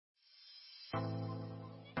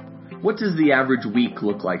What does the average week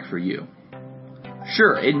look like for you?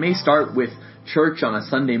 Sure, it may start with church on a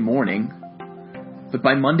Sunday morning, but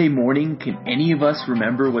by Monday morning, can any of us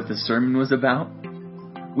remember what the sermon was about?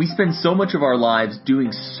 We spend so much of our lives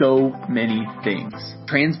doing so many things.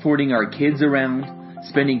 Transporting our kids around,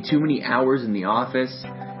 spending too many hours in the office,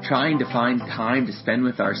 trying to find time to spend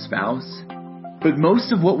with our spouse. But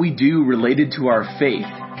most of what we do related to our faith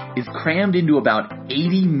is crammed into about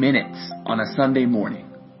 80 minutes on a Sunday morning.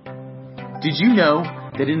 Did you know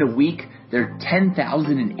that in a week there are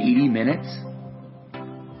 10,080 minutes?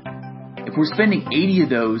 If we're spending 80 of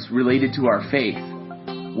those related to our faith,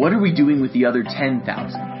 what are we doing with the other 10,000?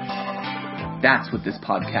 That's what this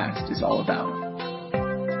podcast is all about.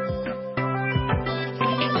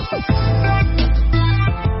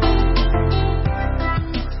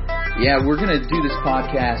 Yeah, we're going to do this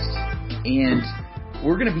podcast, and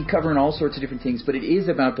we're going to be covering all sorts of different things, but it is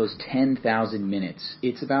about those 10,000 minutes.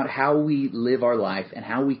 It's about how we live our life and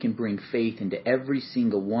how we can bring faith into every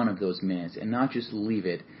single one of those minutes and not just leave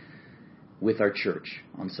it with our church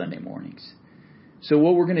on Sunday mornings. So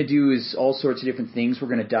what we're going to do is all sorts of different things. We're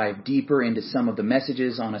going to dive deeper into some of the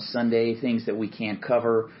messages on a Sunday, things that we can't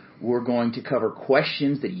cover. We're going to cover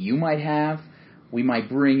questions that you might have. We might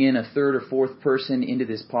bring in a third or fourth person into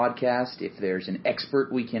this podcast if there's an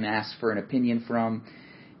expert we can ask for an opinion from.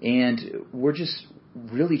 And we're just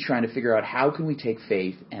really trying to figure out how can we take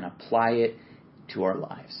faith and apply it to our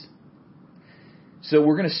lives. So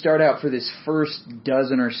we're going to start out for this first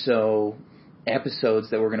dozen or so episodes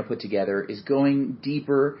that we're going to put together is going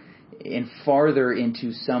deeper and farther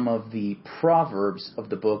into some of the proverbs of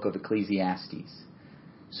the book of Ecclesiastes.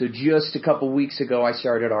 So just a couple weeks ago, I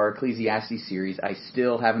started our Ecclesiastes series. I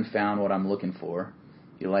still haven't found what I'm looking for.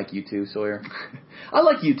 You like U2, Sawyer? I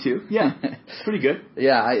like U2. Yeah, it's pretty good.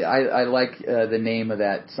 Yeah, I like the name of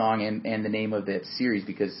that song and the name of that series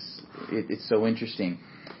because it's so interesting.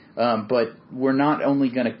 But we're not only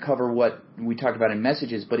going to cover what we talked about in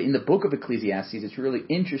messages, but in the book of Ecclesiastes, it's really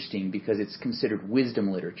interesting because it's considered wisdom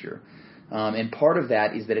literature. And part of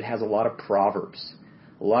that is that it has a lot of proverbs.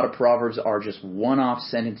 A lot of proverbs are just one-off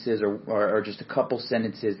sentences or just a couple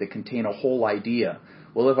sentences that contain a whole idea.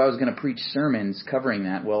 Well, if I was going to preach sermons covering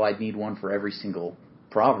that, well, I'd need one for every single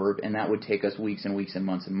proverb, and that would take us weeks and weeks and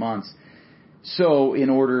months and months. So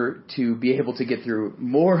in order to be able to get through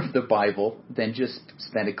more of the Bible than just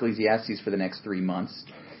spend Ecclesiastes for the next 3 months,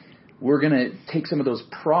 we're going to take some of those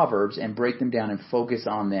proverbs and break them down and focus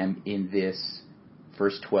on them in this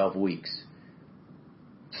first 12 weeks.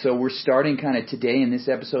 So we're starting kind of today in this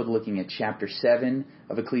episode looking at chapter 7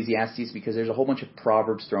 of Ecclesiastes because there's a whole bunch of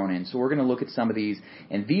proverbs thrown in. So we're going to look at some of these.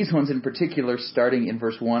 And these ones in particular, starting in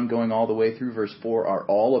verse 1 going all the way through verse 4, are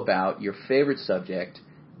all about your favorite subject,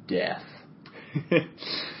 death.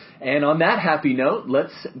 And on that happy note,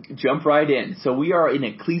 let's jump right in. So we are in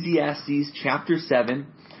Ecclesiastes chapter 7,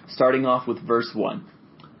 starting off with verse 1.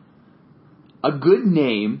 A good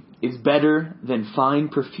name is better than fine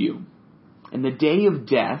perfume, and the day of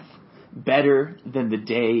death better than the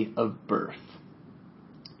day of birth.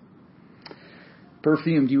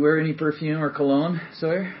 Perfume. Do you wear any perfume or cologne,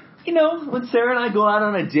 Sawyer? You know, when Sarah and I go out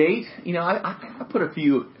on a date, you know, I put a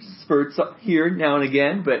few spurts up here now and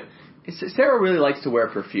again, but Sarah really likes to wear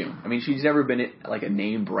perfume. I mean, she's never been like a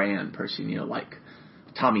name brand person, you know, like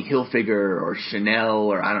Tommy Hilfiger or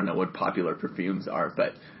Chanel or I don't know what popular perfumes are.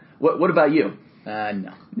 But what about you?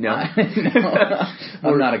 No. No?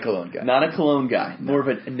 I'm not a cologne guy. Not a cologne guy. More of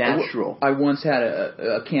a natural. I once had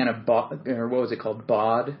a can of Bod, or what was it called?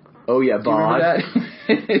 Bod? Oh, yeah, Bod.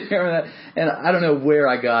 Remember that? And I don't know where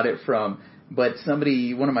I got it from, but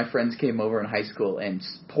one of my friends came over in high school and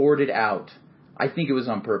poured it out. I think it was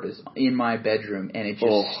on purpose, in my bedroom, and it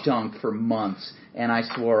just stunk for months, and I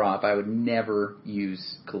swore off I would never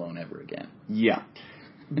use cologne ever again. Yeah.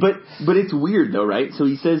 But it's weird, though, right? So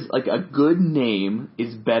he says, like, a good name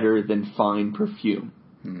is better than fine perfume.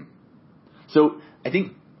 So I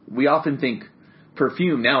think we often think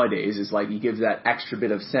perfume nowadays is like he gives that extra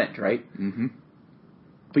bit of scent, right? Mm-hmm.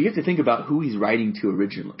 But you have to think about who he's writing to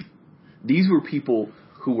originally. These were people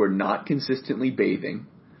who were not consistently bathing.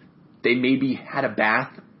 They maybe had a bath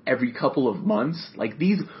every couple of months. Like,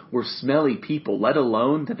 these were smelly people, let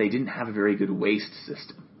alone that they didn't have a very good waste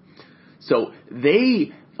system. So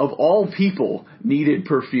they, of all people, needed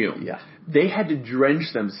perfume. Yeah. They had to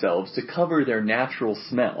drench themselves to cover their natural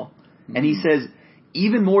smell. Mm-hmm. And he says,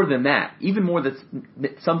 even more than that, even more that's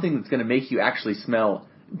something that's going to make you actually smell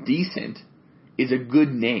decent, is a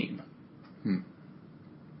good name.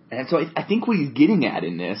 And so I think what he's getting at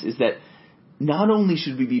in this is that not only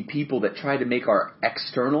should we be people that try to make our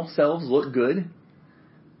external selves look good,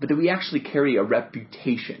 but that we actually carry a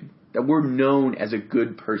reputation that we're known as a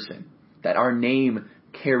good person, that our name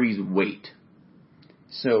carries weight.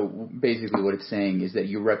 So basically what it's saying is that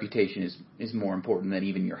your reputation is more important than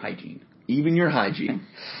even your hygiene. Even your hygiene.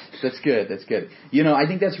 That's good. That's good. You know, I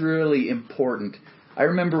think that's really important. I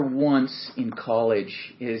remember once in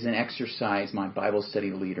college, as an exercise, my Bible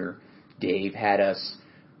study leader, Dave, had us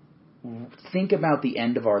think about the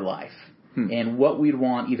end of our life and what we'd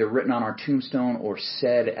want either written on our tombstone or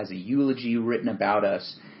said as a eulogy written about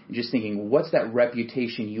us. And just thinking, what's that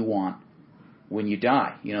reputation you want when you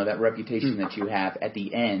die? You know, that reputation that you have at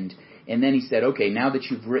the end. And then he said, okay, now that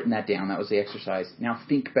you've written that down, that was the exercise, now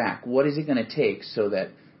think back. What is it going to take so that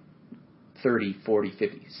 30, 40,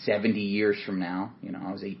 50, 70 years from now, you know,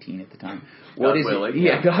 I was 18 at the time. God willing.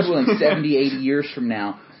 Yeah, God willing, 70, 80 years from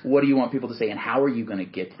now, what do you want people to say and how are you going to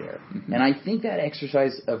get there? Mm-hmm. And I think that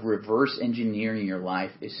exercise of reverse engineering your life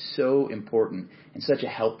is so important and such a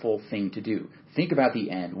helpful thing to do. Think about the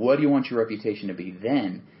end. What do you want your reputation to be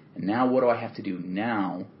then? And now what do I have to do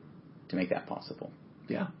now to make that possible?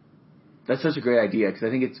 Yeah. That's such a great idea because I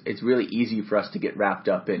think it's really easy for us to get wrapped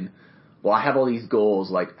up in, well, I have all these goals,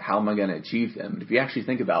 like how am I going to achieve them? But if you actually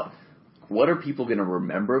think about what are people going to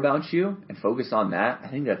remember about you and focus on that, I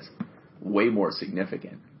think that's way more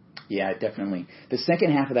significant. Yeah, definitely. The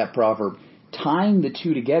second half of that proverb, tying the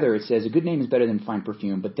two together, it says, a good name is better than fine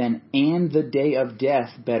perfume, but then, and the day of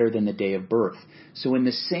death better than the day of birth. So in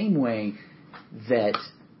the same way that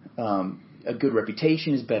a good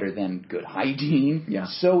reputation is better than good hygiene,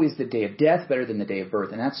 so is the day of death better than the day of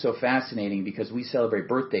birth. And that's so fascinating because we celebrate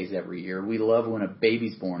birthdays every year. We love when a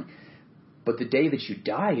baby's born. But the day that you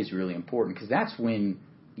die is really important because that's when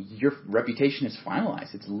your reputation is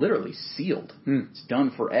finalized. It's literally sealed. It's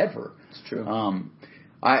done forever. It's true.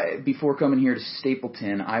 Before coming here to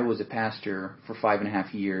Stapleton, I was a pastor for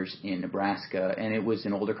 5.5 years in Nebraska, and it was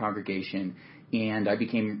an older congregation, and I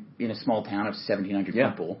became, in a small town of 1,700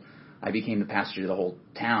 people, I became the pastor to the whole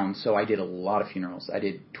town, so I did a lot of funerals. I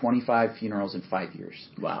did 25 funerals in 5 years.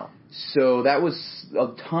 Wow. So that was a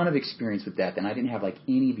ton of experience with death, and I didn't have like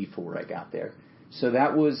any before I got there. So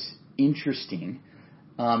that was interesting.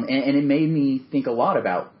 And it made me think a lot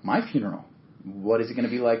about my funeral. What is it going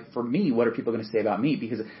to be like for me? What are people going to say about me?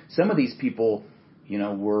 Because some of these people, you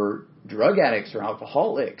know, were drug addicts or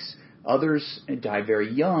alcoholics. Others died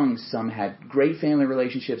very young. Some had great family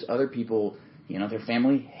relationships. Other people, you know, their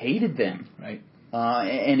family hated them. Right.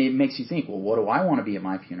 And it makes you think, well, what do I want to be at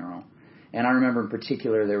my funeral? And I remember in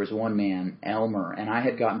particular there was one man, Elmer, and I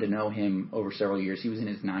had gotten to know him over several years. He was in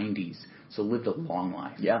his 90s, so lived a long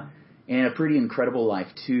life. Yeah. And a pretty incredible life,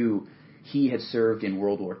 too. He had served in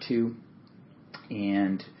World War II,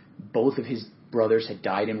 and both of his brothers had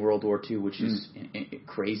died in World War II, which is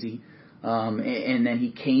crazy. And then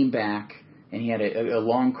he came back, and he had a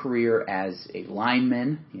long career as a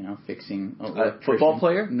lineman, you know, fixing... football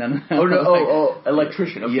player? No.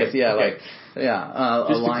 Electrician. Okay. Yes, yeah, okay. Just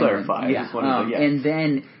to lineman. clarify. Yeah. Just wanted to, and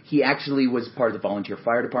then he actually was part of the volunteer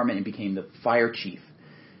fire department and became the fire chief.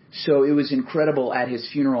 So it was incredible at his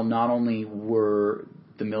funeral. Not only were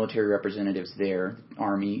the military representatives there,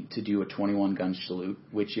 Army, to do a 21-gun salute,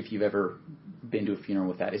 which if you've ever been to a funeral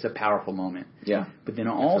with that, is a powerful moment. Yeah. But then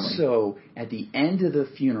also at the end of the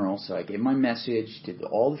funeral, so I gave my message, did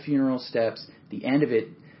all the funeral steps. At the end of it,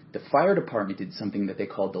 the fire department did something that they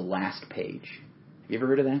called the last page. Have you ever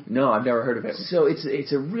heard of that? No, I've never heard of it. So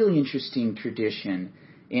it's a really interesting tradition.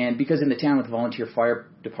 And because in the town with the volunteer fire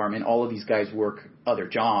department, all of these guys work other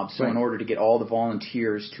jobs. So in order to get all the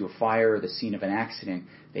volunteers to a fire or the scene of an accident,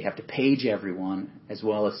 they have to page everyone as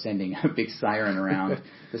well as sending a big siren around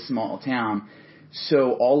the small town.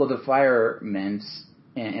 So all of the firemen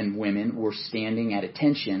and women were standing at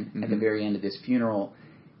attention at the very end of this funeral.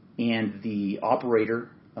 And the operator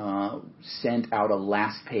sent out a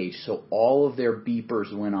last page. So all of their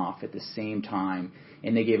beepers went off at the same time.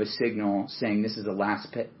 And they gave a signal saying, this is the last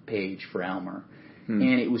page for Elmer.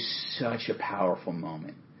 And it was such a powerful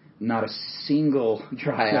moment. Not a single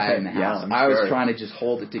dry eye in the house. I was trying to just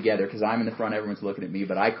hold it together because I'm in the front, everyone's looking at me,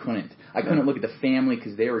 but I couldn't. I couldn't look at the family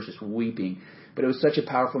because they were just weeping. But it was such a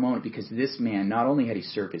powerful moment because this man, not only had he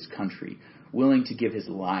served his country, willing to give his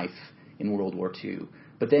life in World War II,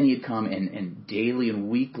 but then he had come and daily and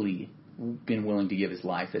weekly been willing to give his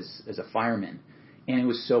life as a fireman. And it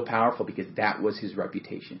was so powerful because that was his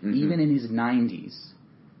reputation. Even in his 90s,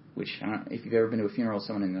 which, I don't know, if you've ever been to a funeral of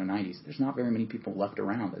someone in their 90s, there's not very many people left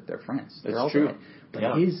around that they're friends. They're all true. dead.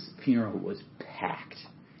 But his funeral was packed.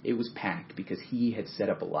 It was packed because he had set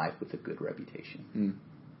up a life with a good reputation.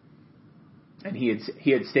 And he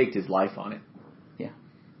had staked his life on it. Yeah.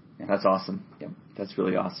 That's awesome. Yep. That's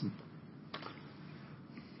really awesome.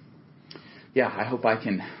 Yeah, I hope I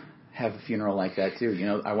can have a funeral like that too. You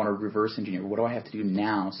know, I want to reverse engineer. What do I have to do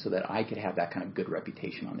now so that I could have that kind of good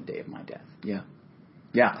reputation on the day of my death? Yeah.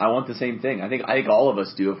 Yeah, I want the same thing. I think all of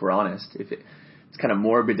us do, if we're honest. It's kind of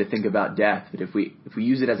morbid to think about death, but if we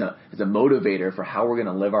use it as a motivator for how we're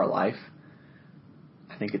going to live our life,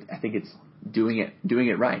 I think it's doing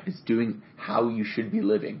it right. It's doing how you should be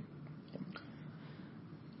living.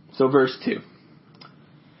 So verse 2.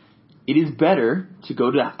 It is better to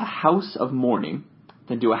go to a house of mourning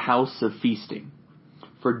than to a house of feasting.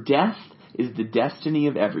 For death is the destiny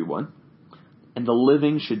of everyone, and the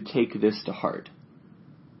living should take this to heart.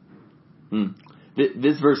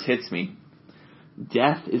 This verse hits me.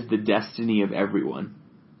 Death is the destiny of everyone.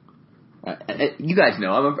 You guys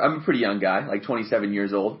know, I'm a pretty young guy, like 27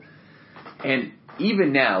 years old. And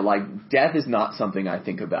even now, like, death is not something I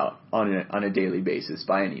think about on a daily basis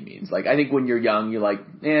by any means. Like, I think when you're young, you're like,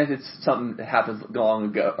 it's something that happens long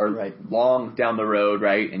ago, or right. long down the road,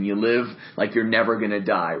 right? And you live like you're never going to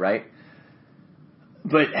die, right?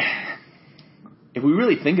 But if we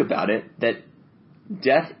really think about it, that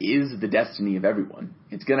death is the destiny of everyone.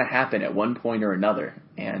 It's going to happen at one point or another.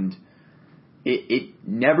 And it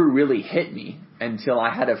never really hit me until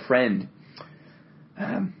I had a friend,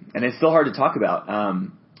 and it's still hard to talk about,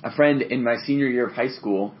 a friend in my senior year of high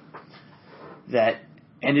school that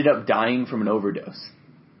ended up dying from an overdose.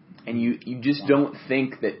 And you just don't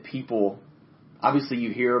think that people, obviously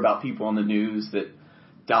you hear about people on the news that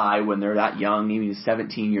die when they're that young, even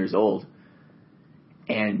 17 years old.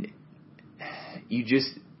 And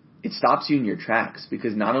it stops you in your tracks,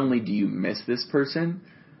 because not only do you miss this person,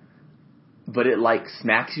 but it like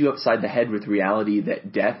smacks you upside the head with reality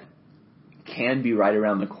that death can be right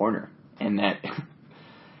around the corner, and that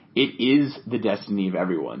it is the destiny of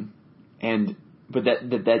everyone. But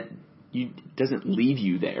that doesn't leave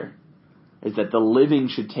you there. Is that the living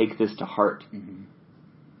should take this to heart. Mm-hmm.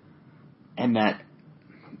 And that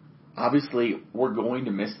obviously we're going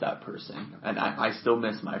to miss that person. And I still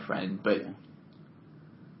miss my friend, but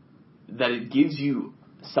that it gives you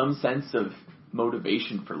some sense of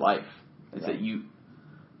motivation for life. Is that you,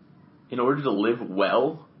 in order to live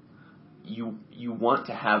well, you want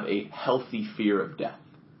to have a healthy fear of death.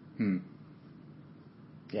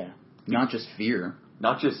 Yeah. Not just fear.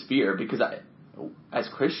 Not just fear, because as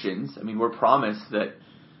Christians, I mean, we're promised that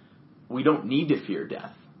we don't need to fear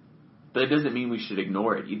death. But it doesn't mean we should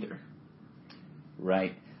ignore it either.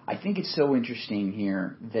 Right. I think it's so interesting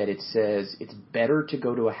here that it says it's better to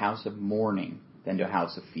go to a house of mourning than to a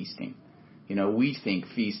house of feasting. You know, we think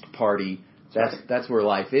feast, party, that's where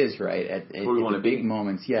life is, right? At the big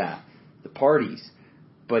moments, the parties.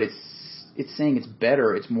 But it's saying it's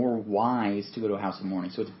better, it's more wise to go to a house of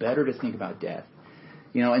mourning. So it's better to think about death.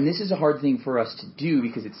 You know, and this is a hard thing for us to do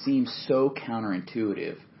because it seems so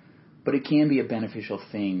counterintuitive, but it can be a beneficial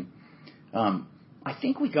thing. I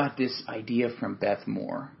think we got this idea from Beth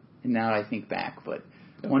Moore, and now I think back, but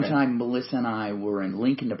one time Melissa and I were in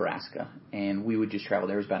Lincoln, Nebraska, and we would just travel.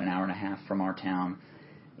 There was about an hour and a half from our town,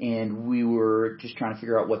 and we were just trying to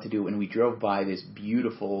figure out what to do, and we drove by this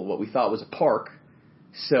beautiful, what we thought was a park.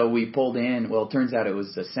 So we pulled in. Well, it turns out it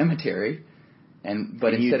was a cemetery.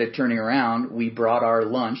 But instead of turning around, we brought our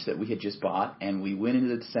lunch that we had just bought, and we went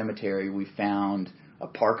into the cemetery. We found a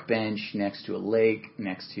park bench next to a lake,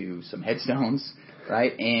 next to some headstones,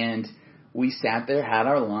 right? And we sat there, had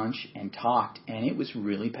our lunch, and talked, and it was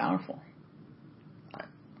really powerful.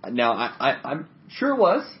 Now, I'm sure it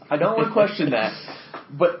was. I don't want to question that.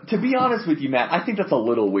 But to be honest with you, Matt, I think that's a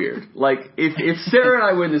little weird. Like, if Sarah and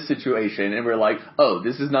I were in this situation and we're like, oh,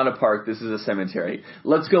 this is not a park, this is a cemetery,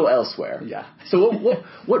 let's go elsewhere. Yeah. So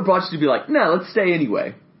what brought you to be like, no, let's stay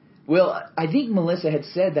anyway? Well, I think Melissa had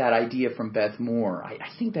said that idea from Beth Moore. I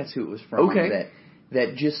think that's who it was from. Okay.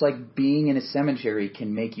 That just like being in a cemetery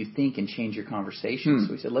can make you think and change your conversation.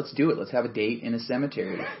 So we said, let's do it. Let's have a date in a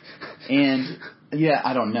cemetery. And yeah,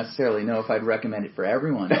 I don't necessarily know if I'd recommend it for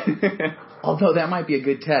everyone. Although that might be a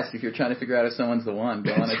good test if you're trying to figure out if someone's the one.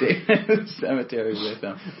 Go on a date in a cemetery with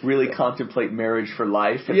them. Really contemplate marriage for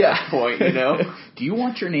life at that point, you know? Do you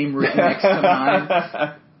want your name written next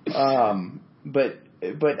to mine?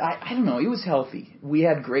 But I don't know. It was healthy. We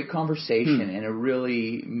had great conversation, and it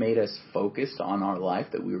really made us focused on our life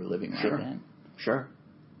that we were living right then. Sure.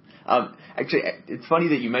 Actually, it's funny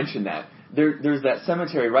that you mentioned that. There's that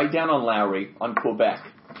cemetery right down on Lowry on Quebec.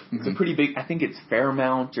 It's a pretty big, I think it's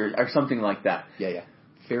Fairmount or something like that. Yeah.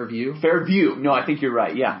 Fairview? Fairview. No, I think you're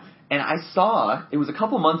right, yeah. And I saw, it was a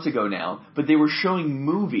couple months ago now, but they were showing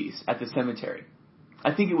movies at the cemetery.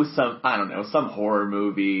 I think it was some horror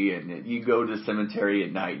movie, and you go to the cemetery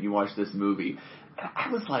at night and you watch this movie. And I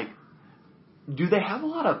was like, do they have a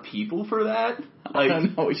lot of people for that? I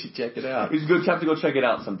don't know. We should check it out. You have to go check it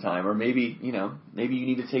out sometime, or maybe you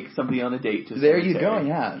need to take somebody on a date to. There you go.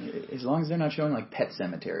 Yeah, as long as they're not showing like Pet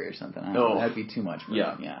Cemetery or something. I don't know, that'd be too much for me.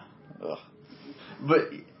 Yeah. Ugh. But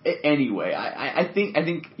anyway, I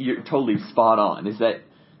think you're totally spot on. Is that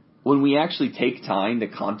when we actually take time to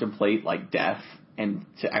contemplate like death and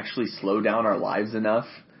to actually slow down our lives enough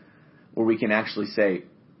where we can actually say,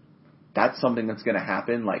 that's something that's going to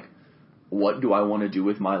happen. Like, what do I want to do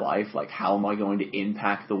with my life? Like, how am I going to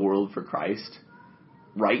impact the world for Christ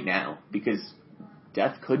right now? Because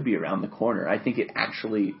death could be around the corner. I think it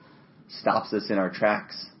actually stops us in our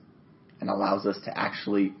tracks and allows us to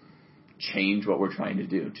actually change what we're trying to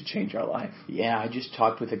do, to change our life. Yeah, I just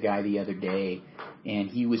talked with a guy the other day, and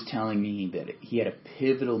he was telling me that he had a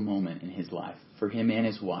pivotal moment in his life for him and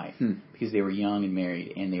his wife because they were young and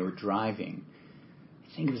married, and they were driving.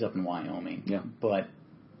 I think it was up in Wyoming. Yeah. But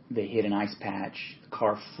they hit an ice patch. The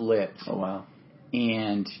car flipped. Oh, wow.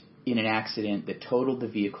 And in an accident that totaled the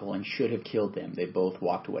vehicle and should have killed them, they both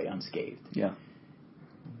walked away unscathed. Yeah.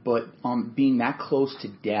 But being that close to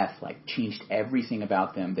death, like, changed everything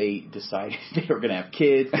about them. They decided they were going to have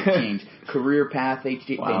kids. They changed career path. They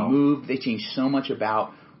moved. They changed so much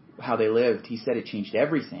about how they lived. He said it changed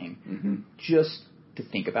everything just to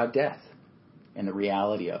think about death and the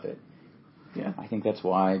reality of it. Yeah. I think that's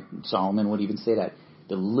why Solomon would even say that.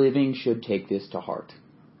 The living should take this to heart.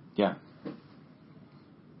 Yeah.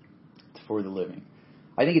 It's for the living.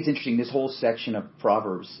 I think it's interesting. This whole section of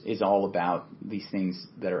Proverbs is all about these things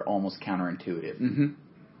that are almost counterintuitive. Mm-hmm.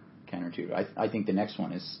 Counterintuitive. I think the next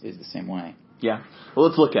one is the same way. Yeah. Well,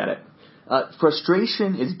 let's look at it.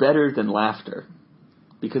 Frustration is better than laughter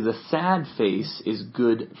because a sad face is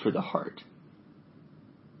good for the heart.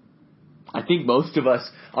 I think most of us,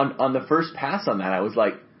 on the first pass on that, I was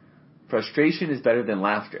like, frustration is better than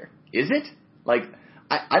laughter. Is it? Like,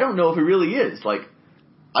 I don't know if it really is. Like,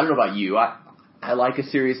 I don't know about you. I like a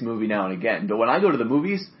serious movie now and again. But when I go to the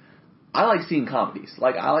movies, I like seeing comedies.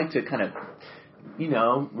 Like, I like to kind of,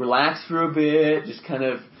 relax for a bit, just kind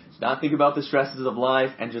of not think about the stresses of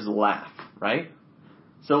life and just laugh, right?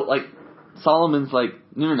 So, like, Solomon's like,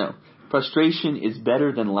 no. Frustration is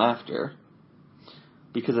better than laughter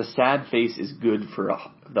because a sad face is good for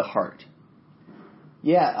the heart.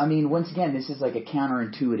 Yeah, I mean, once again, this is like a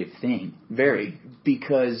counterintuitive thing. Very.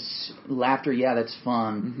 Because laughter, yeah, that's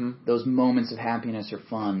fun. Mm-hmm. Those moments of happiness are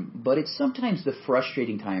fun. But it's sometimes the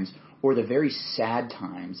frustrating times or the very sad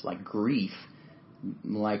times, like grief,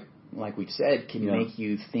 like we've said, can make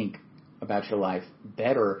you think about your life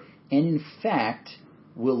better. And in fact,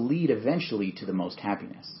 will lead eventually to the most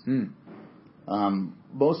happiness.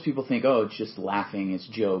 Most people think, it's just laughing, it's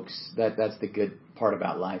jokes. That's the good part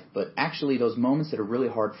about life. But actually, those moments that are really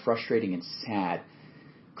hard, frustrating, and sad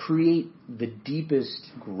create the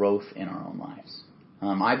deepest growth in our own lives.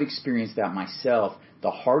 I've experienced that myself.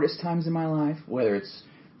 The hardest times in my life, whether it's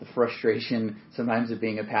the frustration sometimes of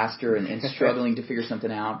being a pastor and struggling to figure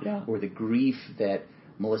something out, or the grief that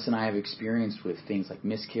Melissa and I have experienced with things like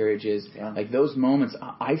miscarriages, like those moments,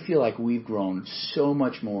 I feel like we've grown so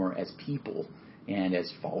much more as people and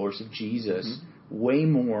as followers of Jesus, way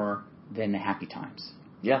more than the happy times.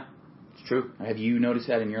 Yeah, it's true. Have you noticed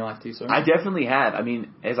that in your life too, sir? I definitely have. I mean,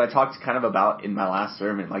 as I talked kind of about in my last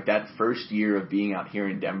sermon, like that first year of being out here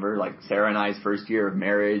in Denver, like Sarah and I's first year of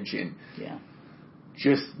marriage, and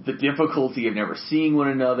just the difficulty of never seeing one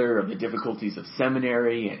another, of the difficulties of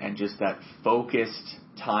seminary, and just that focused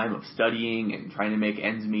time of studying and trying to make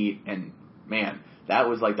ends meet. And man, that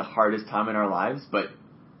was like the hardest time in our lives, but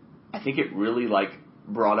I think it really like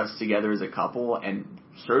brought us together as a couple and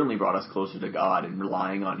certainly brought us closer to God and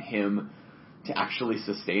relying on Him to actually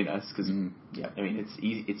sustain us. Because, I mean,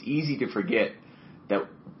 it's easy to forget that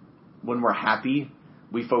when we're happy,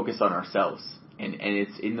 we focus on ourselves. And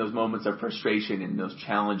it's in those moments of frustration and those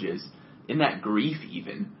challenges, in that grief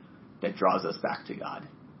even, that draws us back to God.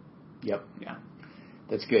 Yep. Yeah.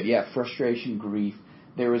 That's good. Yeah, frustration, grief.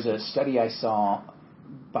 There was a study I saw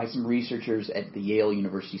by some researchers at the Yale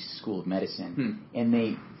University School of Medicine, and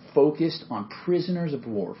they focused on prisoners of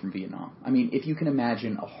war from Vietnam. I mean, if you can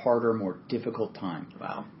imagine a harder, more difficult time,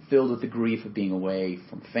 filled with the grief of being away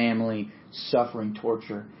from family, suffering,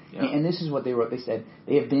 torture. Yeah. And this is what they wrote. They said,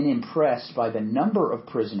 they have been impressed by the number of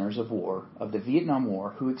prisoners of war of the Vietnam War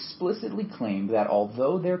who explicitly claimed that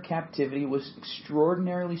although their captivity was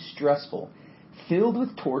extraordinarily stressful, filled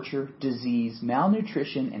with torture, disease,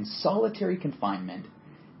 malnutrition, and solitary confinement,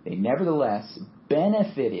 they nevertheless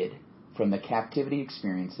benefited from the captivity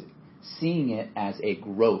experience, seeing it as a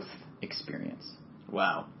growth experience.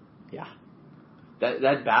 Wow. Yeah.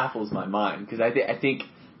 That baffles my mind, because I think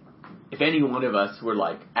if any one of us were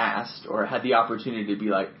like asked or had the opportunity to be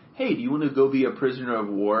like, hey, do you want to go be a prisoner of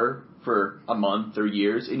war for a month or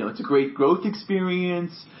years? You know, it's a great growth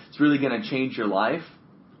experience. It's really going to change your life.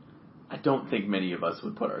 I don't think many of us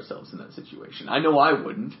would put ourselves in that situation. I know I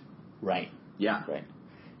wouldn't. Right. Yeah. Right.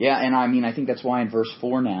 Yeah, and I mean, I think that's why in verse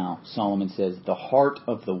 4 now, Solomon says, the heart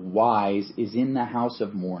of the wise is in the house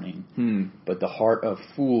of mourning, but the heart of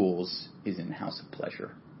fools is in the house of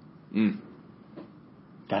pleasure.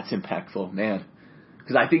 That's impactful, man.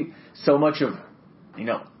 Because I think so much of, you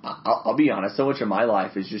know, I'll be honest, so much of my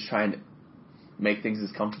life is just trying to make things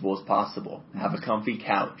as comfortable as possible. Have a comfy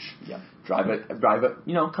couch. Yep. Drive a,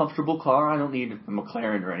 you know, comfortable car. I don't need a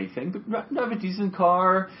McLaren or anything, but drive a decent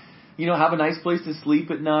car. You know, have a nice place to sleep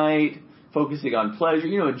at night. Focusing on pleasure,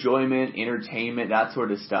 you know, enjoyment, entertainment, that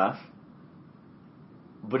sort of stuff.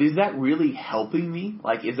 But is that really helping me?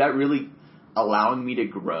 Like, is that really allowing me to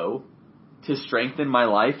grow? To strengthen my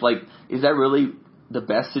life? Like, is that really the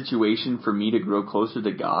best situation for me to grow closer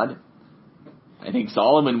to God? I think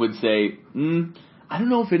Solomon would say, I don't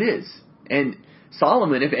know if it is. And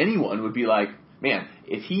Solomon, if anyone, would be like, man,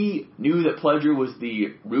 if he knew that pleasure was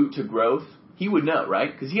the route to growth, he would know,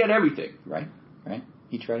 right? Because he had everything. Right.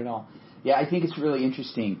 He tried it all. Yeah, I think it's really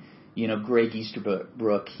interesting. You know, Greg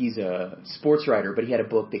Easterbrook, he's a sports writer, but he had a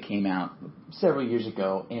book that came out several years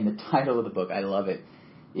ago, and the title of the book, I love it.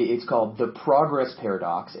 It's called The Progress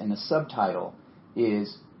Paradox, and the subtitle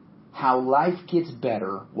is How Life Gets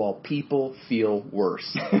Better While People Feel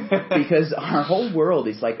Worse. Because our whole world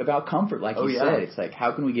is like about comfort, like you said. It's like,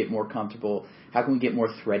 how can we get more comfortable? How can we get more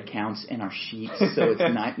thread counts in our sheets so it's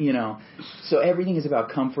not, you know. So everything is about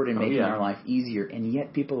comfort and making our life easier, and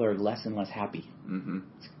yet people are less and less happy.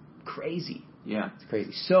 It's crazy. Yeah. It's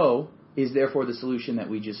crazy. So is therefore the solution that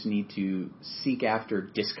we just need to seek after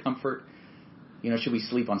discomfort? You know, should we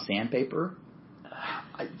sleep on sandpaper?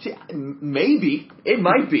 Maybe. It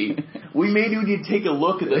might be. We may need to take a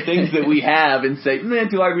look at the things that we have and say, man,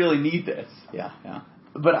 do I really need this? Yeah.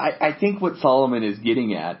 But I think what Solomon is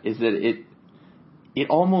getting at is that it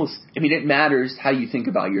almost, I mean, it matters how you think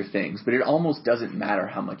about your things, but it almost doesn't matter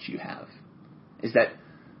how much you have. Is that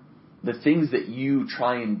the things that you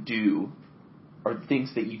try and do or the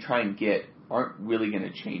things that you try and get aren't really going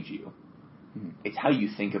to change you. It's how you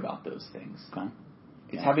think about those things. Okay.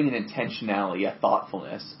 It's having an intentionality, a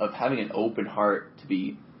thoughtfulness of having an open heart to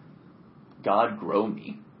be, God, grow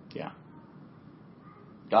me. Yeah.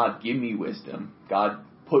 God, give me wisdom. God,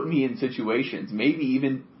 put me in situations, maybe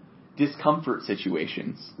even discomfort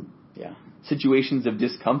situations. Yeah. Situations of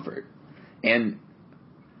discomfort. And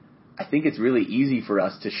I think it's really easy for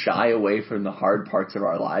us to shy away from the hard parts of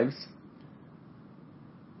our lives.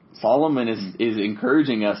 Solomon is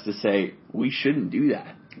encouraging us to say, we shouldn't do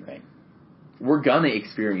that. Right. We're going to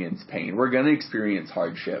experience pain. We're going to experience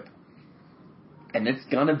hardship. And it's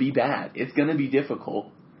going to be bad. It's going to be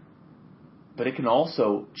difficult. But it can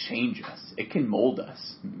also change us. It can mold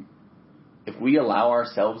us. If we allow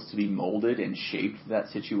ourselves to be molded and shaped to that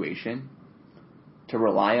situation, to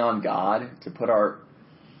rely on God, to put our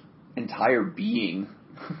entire being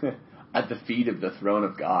at the feet of the throne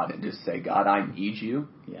of God and just say, God, I need you.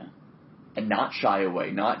 Yeah. And not shy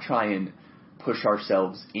away, not try and push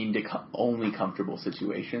ourselves into only comfortable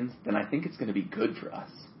situations, then I think it's going to be good for us.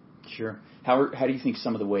 Sure. How do you think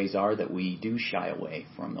some of the ways are that we do shy away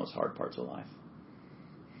from those hard parts of life?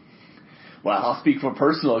 Well, I'll speak from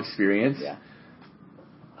personal experience. Yeah.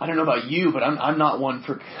 I don't know about you, but I'm not one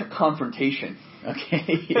for confrontation.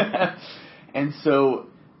 Okay. Yeah. And so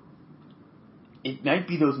it might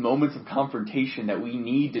be those moments of confrontation that we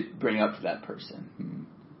need to bring up to that person.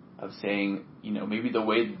 Of saying, you know, maybe the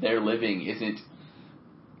way that they're living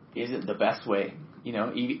isn't the best way. You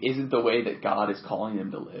know, isn't the way that God is calling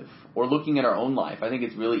them to live. Or looking at our own life. I think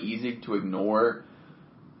it's really easy to ignore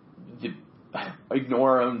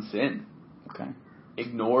our own sin. Okay.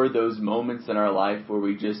 Ignore those moments in our life where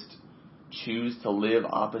we just choose to live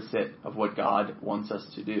opposite of what God wants us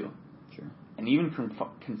to do. Sure. And even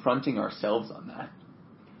confronting ourselves on that.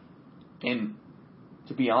 And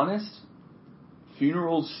to be honest,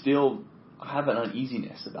 funerals still have an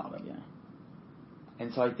uneasiness about them. Yeah.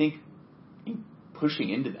 And so I think pushing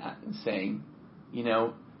into that and saying, you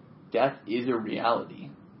know, death is a reality.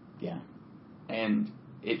 Yeah. And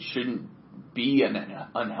it shouldn't be an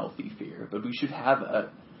unhealthy fear, but we should have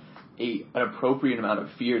an appropriate amount of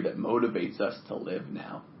fear that motivates us to live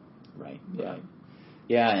now. Right. Yeah.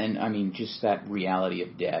 Yeah, and I mean, just that reality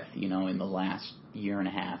of death, you know, in the last year and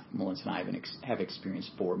a half, Melissa and I have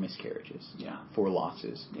experienced 4 miscarriages. Yeah. 4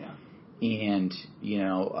 losses. Yeah. And, you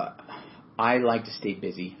know, I like to stay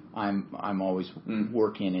busy. I'm always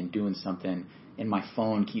working and doing something. and my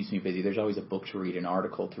phone keeps me busy. There's always a book to read, an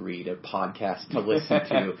article to read, a podcast to listen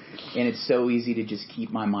to, and it's so easy to just keep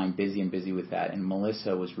my mind busy with that. And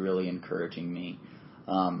Melissa was really encouraging me,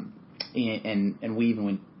 and we even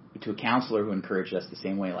went to a counselor who encouraged us the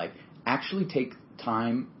same way. Like, actually take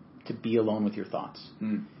time to be alone with your thoughts,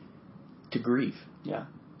 to grieve,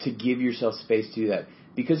 to give yourself space to do that.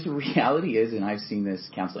 Because the reality is, and I've seen this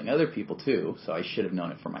counseling other people too, so I should have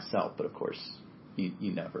known it for myself, but of course,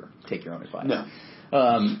 you never take your own advice. No.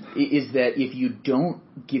 Is that if you don't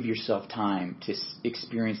give yourself time to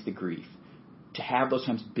experience the grief, to have those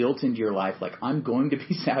times built into your life, like, I'm going to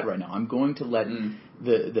be sad right now, I'm going to let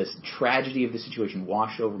the tragedy of the situation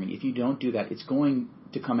wash over me. If you don't do that, it's going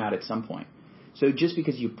to come out at some point. So just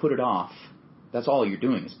because you put it off, that's all you're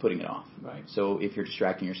doing is putting it off. Right. So if you're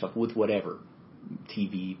distracting yourself with whatever,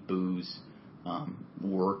 TV, booze,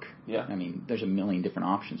 work. Yeah. I mean, there's a million different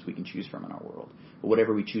options we can choose from in our world. But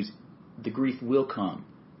whatever we choose, the grief will come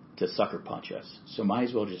to sucker punch us. So might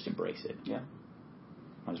as well just embrace it. Yeah.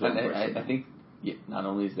 Might as well embrace it. I think not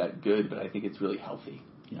only is that good, but I think it's really healthy.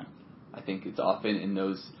 Yeah. I think it's often in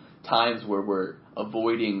those times where we're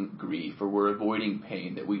avoiding grief or we're avoiding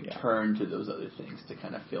pain that we turn to those other things to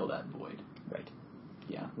kind of fill that void. Right.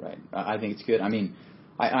 Yeah, right. I think it's good. I mean,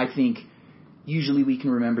 I think usually we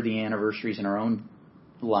can remember the anniversaries in our own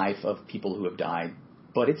life of people who have died,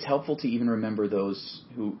 but it's helpful to even remember those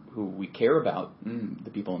who we care about,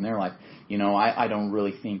 the people in their life. You know, I don't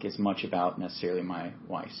really think as much about necessarily my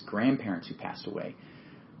wife's grandparents who passed away.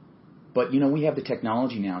 But, you know, we have the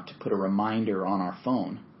technology now to put a reminder on our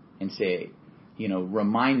phone and say, you know,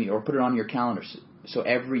 remind me, or put it on your calendar. So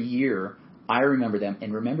every year I remember them,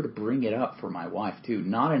 and remember to bring it up for my wife too,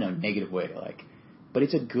 not in a negative way, like, but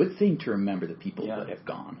it's a good thing to remember the people that have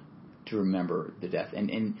gone, to remember the death.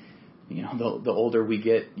 And you know, the older we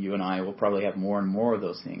get, you and I will probably have more and more of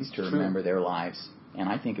those things to remember their lives. And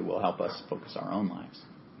I think it will help us focus our own lives.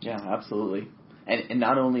 Yeah, absolutely. And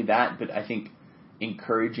not only that, but I think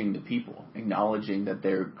encouraging the people, acknowledging that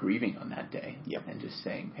they're grieving on that day. Yep. And just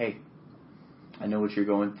saying, hey, I know what you're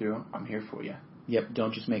going through. I'm here for you. Yep,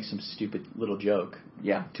 don't just make some stupid little joke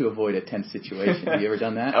to avoid a tense situation. Have you ever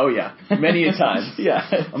done that? Oh, yeah. Many a time.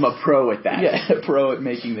 I'm a pro at that. Yeah, pro at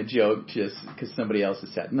making the joke just because somebody else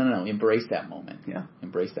is sad. No. Embrace that moment. Yeah.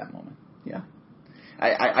 Embrace that moment. Yeah.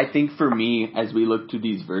 I think for me, as we look through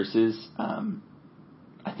these verses,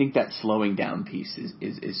 I think that slowing down piece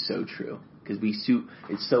is so true. Because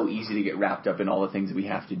it's so easy to get wrapped up in all the things that we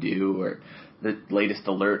have to do or the latest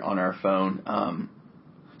alert on our phone.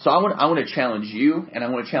 So I want to challenge you, and I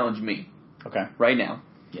want to challenge me. Okay. Right now.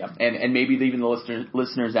 Yeah. And maybe even the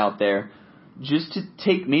listeners out there, just to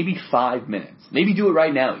take maybe 5 minutes. Maybe do it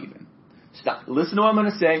right now even. Stop. Listen to what I'm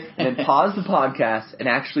going to say, and then pause the podcast and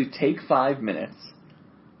actually take 5 minutes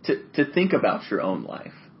to think about your own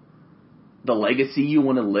life. The legacy you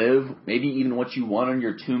want to live, maybe even what you want on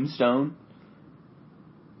your tombstone.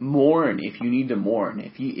 Mourn if you need to mourn.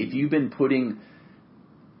 If you've been putting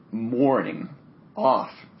mourning off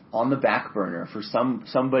on the back burner for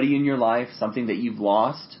somebody in your life, something that you've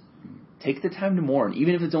lost, take the time to mourn,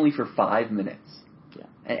 even if it's only for 5 minutes. Yeah.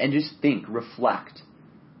 And just think, reflect,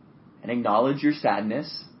 and acknowledge your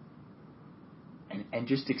sadness, and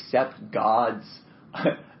just accept God's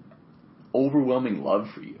overwhelming love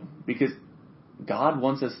for you. Because God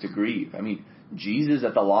wants us to grieve. I mean, Jesus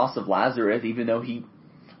at the loss of Lazarus, even though he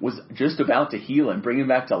was just about to heal and bring him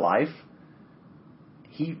back to life,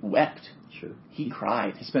 he wept. Sure. He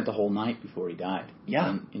cried. He spent the whole night before he died.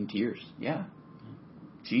 Yeah. In tears. Yeah.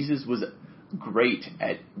 Jesus was great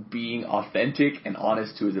at being authentic and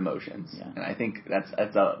honest to his emotions. Yeah. And I think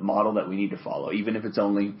that's a model that we need to follow, even if it's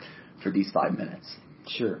only for these 5 minutes.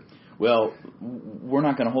 Sure. Well, we're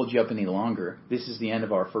not going to hold you up any longer. This is the end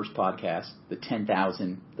of our first podcast, the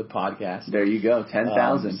 10,000, the podcast. There you go,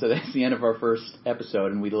 10,000. So that's the end of our first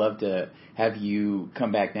episode, and we'd love to have you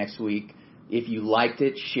come back next week. If you liked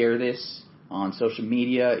it, share this on social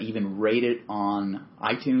media, even rate it on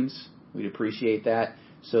iTunes. We'd appreciate that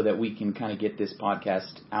so that we can kind of get this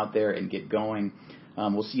podcast out there and get going.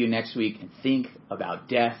 We'll see you next week, and think about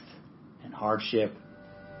death and hardship,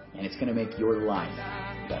 and it's going to make your life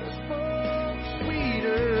better.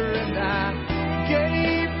 Sweeter, and I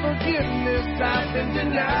gave forgiveness I've been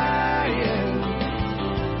denying.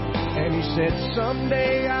 And he said,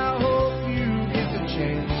 someday I hope you get the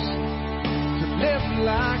chance to live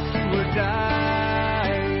like you were dying.